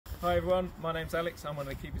Hi everyone, my name's Alex, I'm one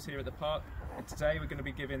of the keepers here at the park, and today we're going to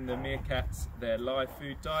be giving the meerkats their live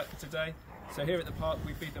food diet for today. So here at the park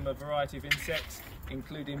we feed them a variety of insects,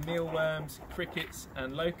 including mealworms, crickets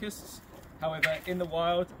and locusts. However, in the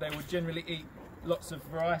wild they will generally eat lots of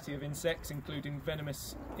variety of insects, including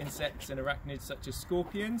venomous insects and arachnids such as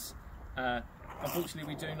scorpions.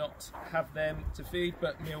 Unfortunately we do not have them to feed,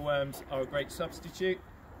 but mealworms are a great substitute.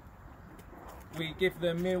 We give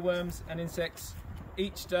them mealworms and insects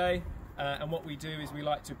each day, and what we do is we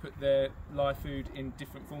like to put their live food in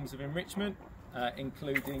different forms of enrichment,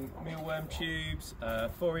 including mealworm tubes,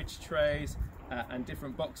 forage trays and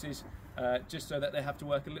different boxes, just so that they have to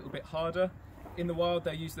work a little bit harder. In the wild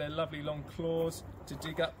they use their lovely long claws to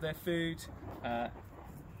dig up their food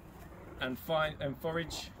and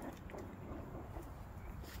forage